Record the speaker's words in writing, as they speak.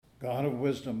God of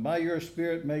wisdom, by your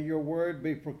Spirit may your word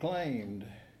be proclaimed,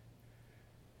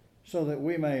 so that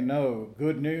we may know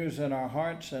good news in our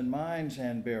hearts and minds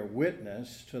and bear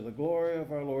witness to the glory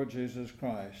of our Lord Jesus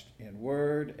Christ in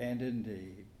word and in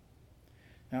deed.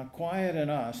 Now quiet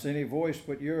in us any voice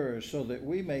but yours, so that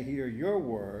we may hear your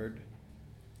word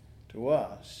to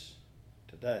us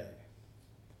today.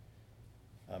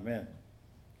 Amen.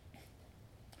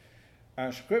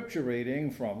 Our scripture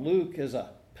reading from Luke is a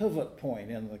pivot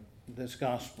point in this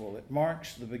gospel. It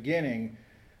marks the beginning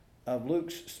of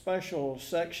Luke's special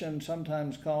section,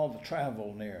 sometimes called the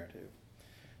travel narrative.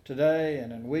 Today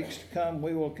and in weeks to come,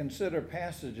 we will consider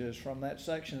passages from that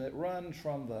section that runs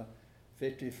from the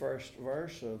 51st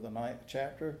verse of the 9th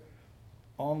chapter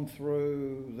on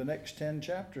through the next 10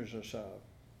 chapters or so.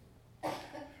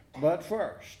 But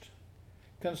first,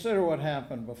 consider what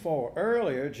happened before.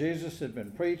 Earlier, Jesus had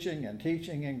been preaching and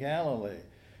teaching in Galilee.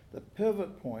 The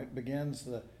pivot point begins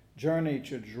the journey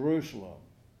to Jerusalem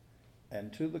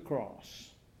and to the cross.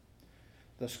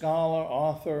 The scholar,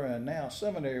 author, and now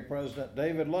seminary president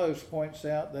David Lose points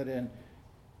out that in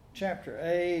chapter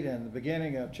 8 and the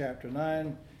beginning of chapter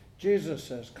 9, Jesus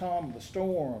has calmed the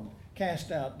storm,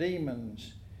 cast out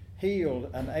demons,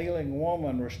 healed an ailing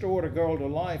woman, restored a girl to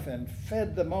life, and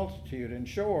fed the multitude. In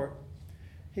short,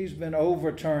 he's been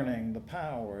overturning the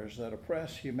powers that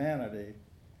oppress humanity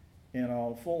in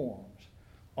all forms.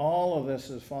 All of this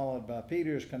is followed by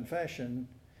Peter's confession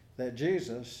that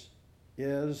Jesus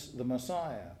is the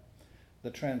Messiah,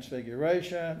 the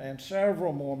Transfiguration, and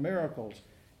several more miracles.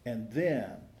 And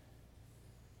then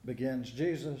begins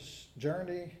Jesus'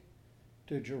 journey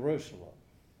to Jerusalem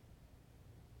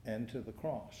and to the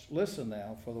cross. Listen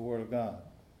now for the word of God.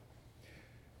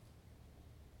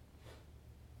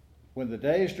 When the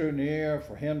days drew near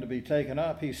for him to be taken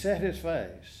up, he set his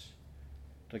face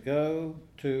to go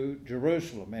to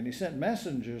Jerusalem, and he sent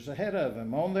messengers ahead of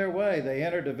him. On their way, they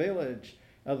entered a village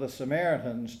of the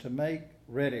Samaritans to make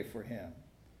ready for him.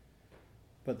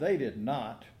 But they did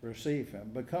not receive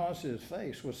him, because his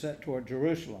face was set toward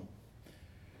Jerusalem.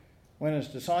 When his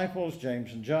disciples,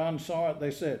 James and John, saw it,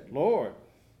 they said, "Lord,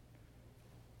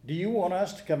 do you want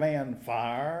us to command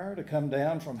fire to come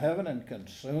down from heaven and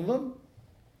consume them?"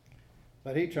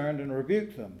 But he turned and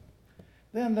rebuked them.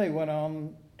 Then they went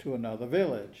on to another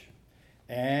village.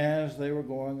 As they were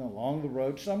going along the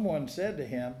road, someone said to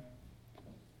him,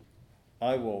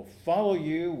 "I will follow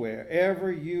you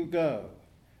wherever you go."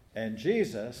 And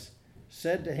Jesus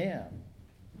said to him,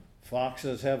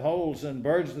 "Foxes have holes and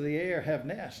birds of the air have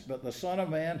nests, but the Son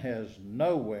of Man has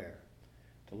nowhere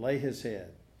to lay his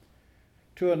head."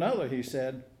 To another he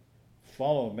said,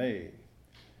 "Follow me."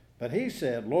 But he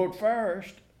said, "Lord,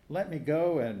 first let me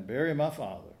go and bury my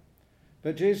father."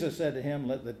 But Jesus said to him,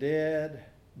 "Let the dead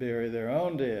bury their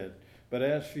own dead. But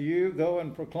as for you, go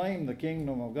and proclaim the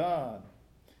kingdom of God."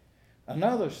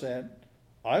 Another said,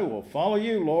 "I will follow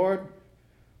you, Lord.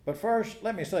 But first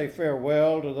let me say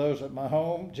farewell to those at my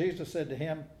home." Jesus said to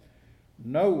him,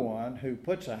 "No one who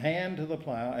puts a hand to the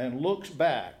plow and looks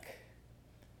back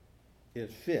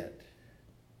is fit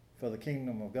for the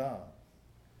kingdom of God."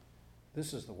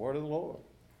 This is the word of the Lord.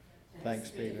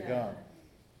 Thanks be to God.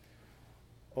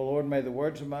 O Lord, may the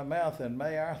words of my mouth and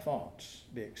may our thoughts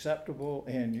be acceptable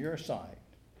in your sight,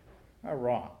 our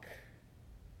rock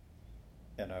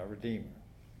and our Redeemer.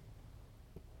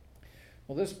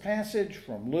 Well, this passage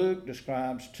from Luke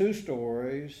describes two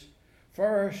stories.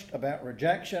 First, about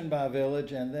rejection by a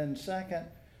village, and then second,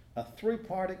 a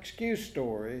three-part excuse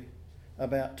story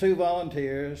about two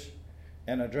volunteers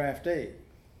and a draftee.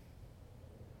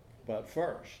 But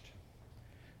first,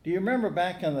 do you remember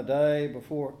back in the day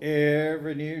before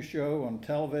every news show on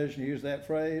television used that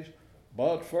phrase?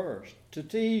 But first, to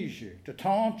tease you, to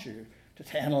taunt you, to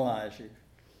tantalize you,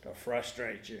 to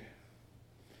frustrate you.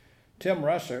 Tim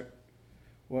Russert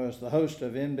was the host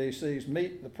of NBC's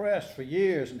Meet the Press for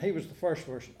years, and he was the first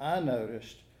person I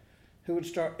noticed who would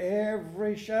start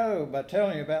every show by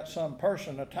telling you about some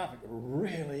person, a topic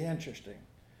really interesting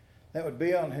that would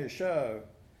be on his show,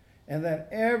 and then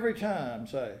every time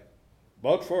say,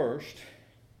 "But first."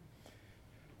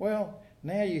 Well,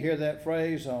 now you hear that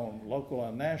phrase on local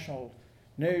and national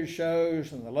news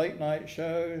shows and the late night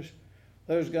shows.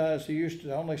 Those guys who used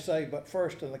to only say "but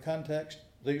first" in the context,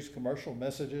 these commercial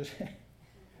messages.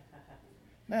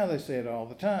 Now they say it all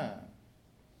the time.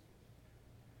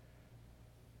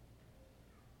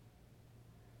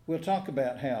 We'll talk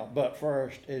about how "but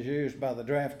first" is used by the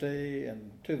draftee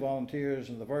and two volunteers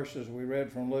in the verses we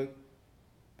read from Luke.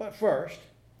 But first,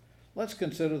 let's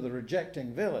consider the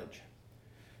rejecting village.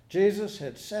 Jesus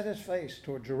had set his face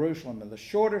toward Jerusalem, and the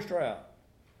shortest route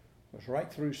was right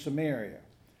through Samaria.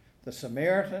 The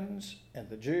Samaritans and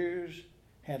the Jews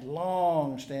had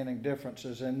long-standing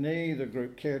differences, and neither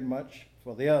group cared much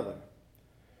for the other.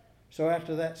 So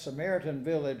after that Samaritan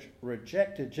village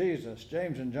rejected Jesus,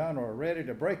 James and John were ready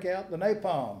to break out the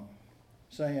napalm,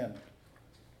 saying,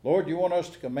 Lord, you want us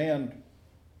to command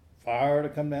fire to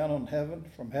come down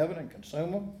from heaven and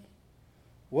consume them?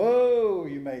 Whoa,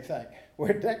 you may think.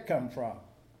 Where'd that come from?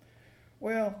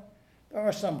 Well, there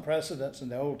are some precedents in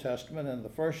the Old Testament. In the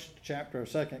first chapter of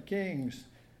 2 Kings,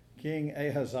 King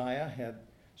Ahaziah had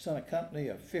sent a company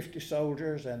of 50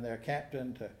 soldiers and their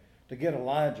captain to get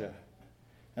Elijah.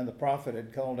 And the prophet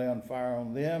had called down fire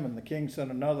on them, and the king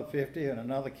sent another 50 and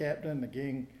another captain.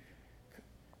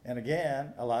 And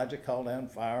again, Elijah called down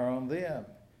fire on them.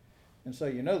 And so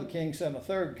the king sent a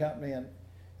third company, and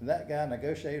that guy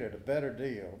negotiated a better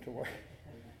deal to where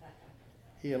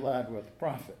he allied with the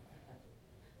prophet.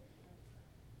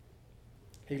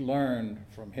 He learned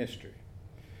from history.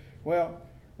 Well,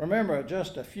 remember,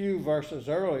 just a few verses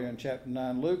earlier in chapter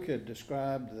 9, Luke had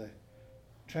described the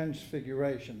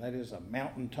transfiguration, that is a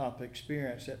mountaintop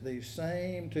experience that these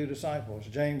same two disciples,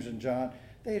 James and John,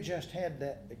 they had just had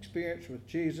that experience with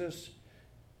Jesus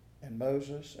and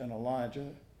Moses and Elijah.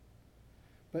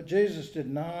 But Jesus did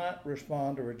not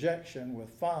respond to rejection with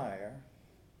fire.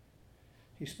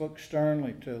 He spoke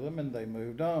sternly to them and they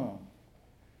moved on.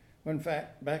 In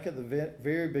fact, back at the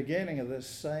very beginning of this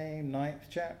same 9th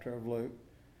chapter of Luke,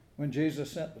 when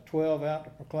Jesus sent the 12 out to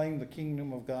proclaim the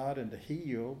kingdom of God and to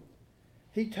heal,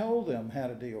 he told them how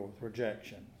to deal with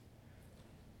rejection.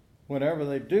 Whenever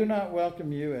they do not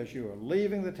welcome you as you are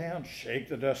leaving the town, shake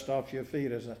the dust off your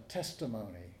feet as a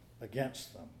testimony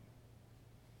against them.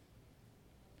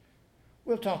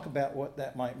 We'll talk about what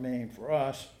that might mean for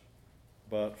us,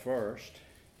 but first,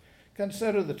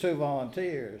 consider the two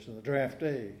volunteers and the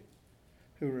draftee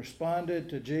who responded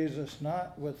to Jesus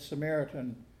not with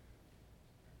Samaritan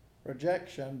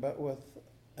rejection, but with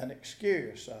an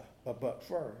excuse, a but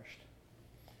first.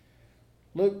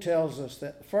 Luke tells us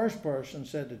that the first person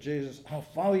said to Jesus, I'll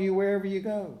follow you wherever you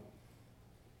go.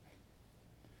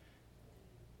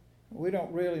 We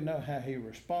don't really know how he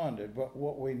responded, but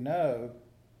what we know,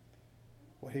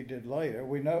 what he did later,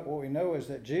 what we know is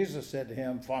that Jesus said to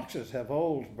him, foxes have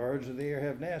holes, birds of the air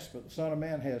have nests, but the Son of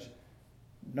Man has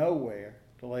nowhere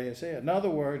to lay his head. In other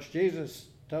words, Jesus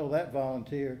told that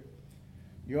volunteer,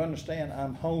 you understand,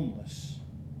 I'm homeless,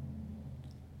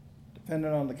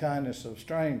 dependent on the kindness of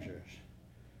strangers,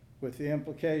 with the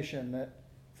implication that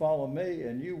follow me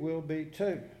and you will be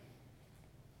too.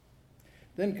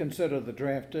 Then consider the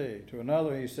draftee. To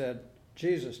another he said,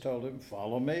 Jesus told him,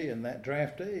 follow me, and that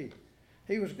draftee,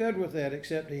 he was good with that,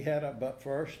 except he had a but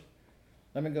first,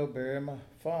 let me go bury my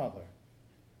father.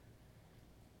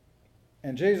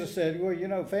 And Jesus said,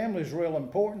 well, family's real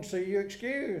important, so you're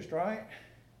excused, right?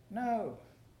 No.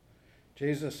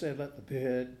 Jesus said, let the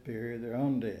dead bury their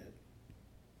own dead.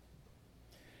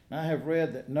 Now, I have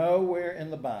read that nowhere in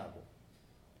the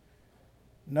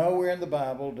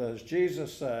Bible does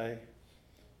Jesus say,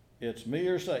 it's me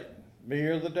or Satan, me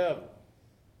or the devil.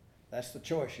 That's the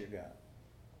choice you got.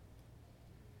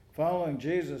 Following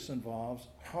Jesus involves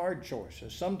hard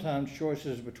choices, sometimes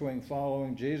choices between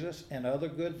following Jesus and other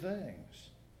good things,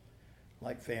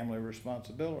 like family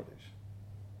responsibilities.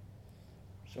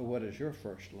 So what is your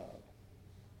first love?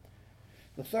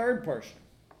 The third person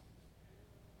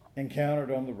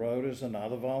encountered on the road is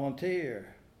another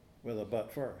volunteer with a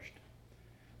but first.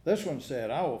 This one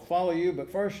said, I will follow you, but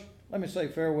first let me say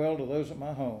farewell to those at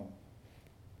my home.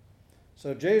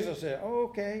 So Jesus said,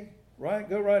 okay, right,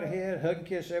 go right ahead, hug and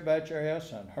kiss everybody at your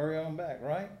house and hurry on back,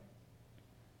 right?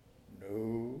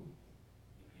 No.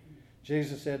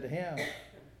 Jesus said to him,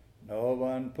 no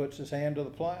one puts his hand to the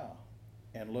plow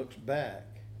and looks back.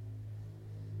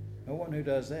 No one who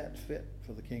does that is fit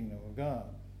for the kingdom of God.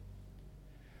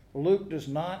 Well, Luke does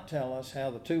not tell us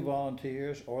how the two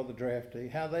volunteers or the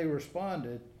draftee, how they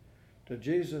responded to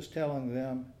Jesus telling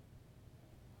them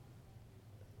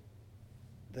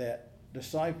that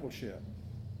discipleship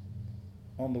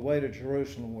on the way to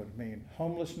Jerusalem would mean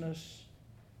homelessness,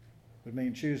 would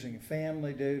mean choosing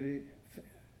family duty,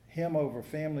 him over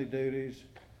family duties,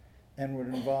 and would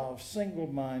involve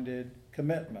single-minded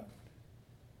commitment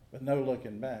with no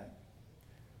looking back.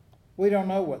 We don't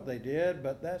know what they did,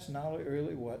 but that's not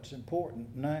really what's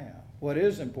important now. What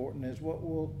is important is what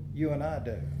will you and I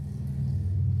do.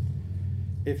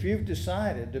 If you've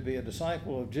decided to be a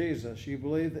disciple of Jesus, you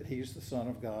believe that he's the Son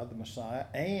of God, the Messiah,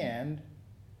 and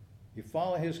you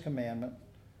follow his commandment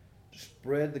to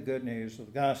spread the good news of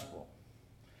the gospel.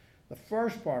 The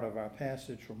first part of our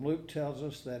passage from Luke tells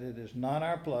us that it is not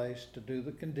our place to do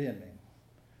the condemning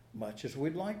much as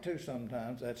we'd like to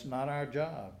sometimes. That's not our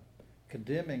job.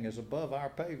 Condemning is above our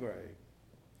pay grade.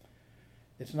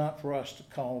 It's not for us to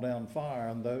call down fire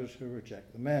on those who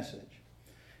reject the message.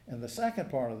 And the second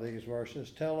part of these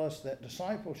verses tell us that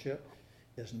discipleship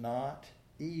is not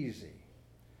easy.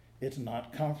 It's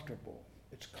not comfortable.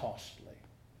 It's costly.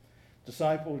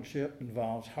 Discipleship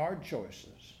involves hard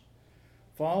choices.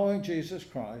 Following Jesus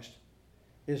Christ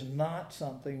is not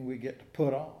something we get to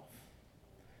put off,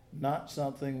 not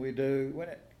something we do when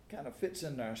it kind of fits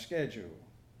into our schedule,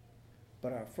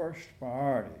 but our first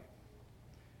priority.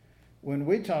 When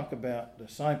we talk about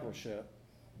discipleship,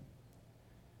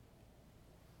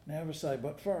 never say,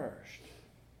 but first.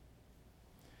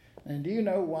 And do you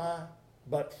know why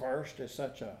but first is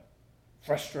such a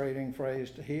frustrating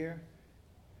phrase to hear?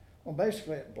 Well,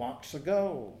 basically it blocks the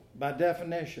goal. By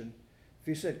definition, if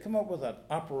you said, come up with an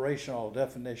operational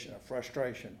definition of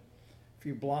frustration, if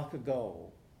you block a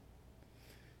goal,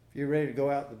 if you're ready to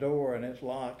go out the door and it's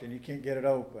locked and you can't get it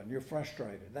open, you're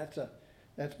frustrated.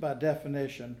 That's by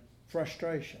definition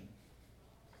frustration,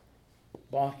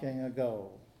 blocking a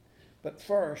goal. But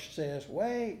first says,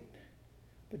 wait.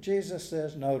 But Jesus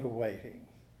says no to waiting,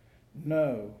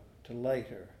 no to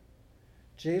later.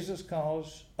 Jesus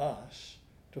calls us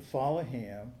to follow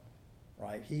him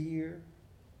right here,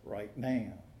 right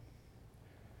now.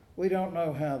 We don't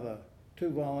know how the two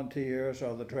volunteers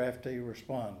or the draftee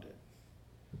responded,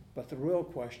 but the real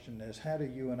question is, how do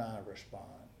you and I respond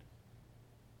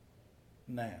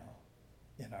now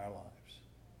in our lives?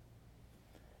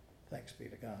 Thanks be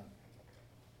to God.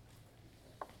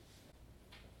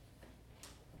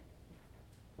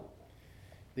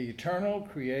 The eternal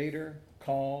Creator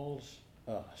calls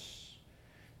us.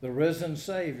 The risen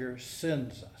Savior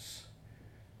sends us.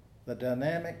 The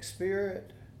dynamic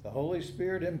Spirit, the Holy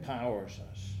Spirit, empowers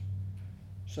us.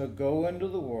 So go into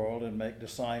the world and make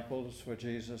disciples for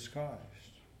Jesus Christ.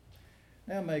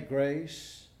 Now may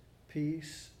grace,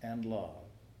 peace, and love,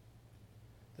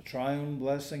 the triune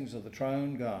blessings of the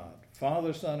triune God,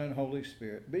 Father, Son, and Holy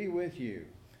Spirit, be with you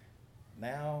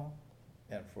now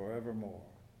and forevermore.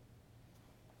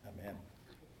 Amen.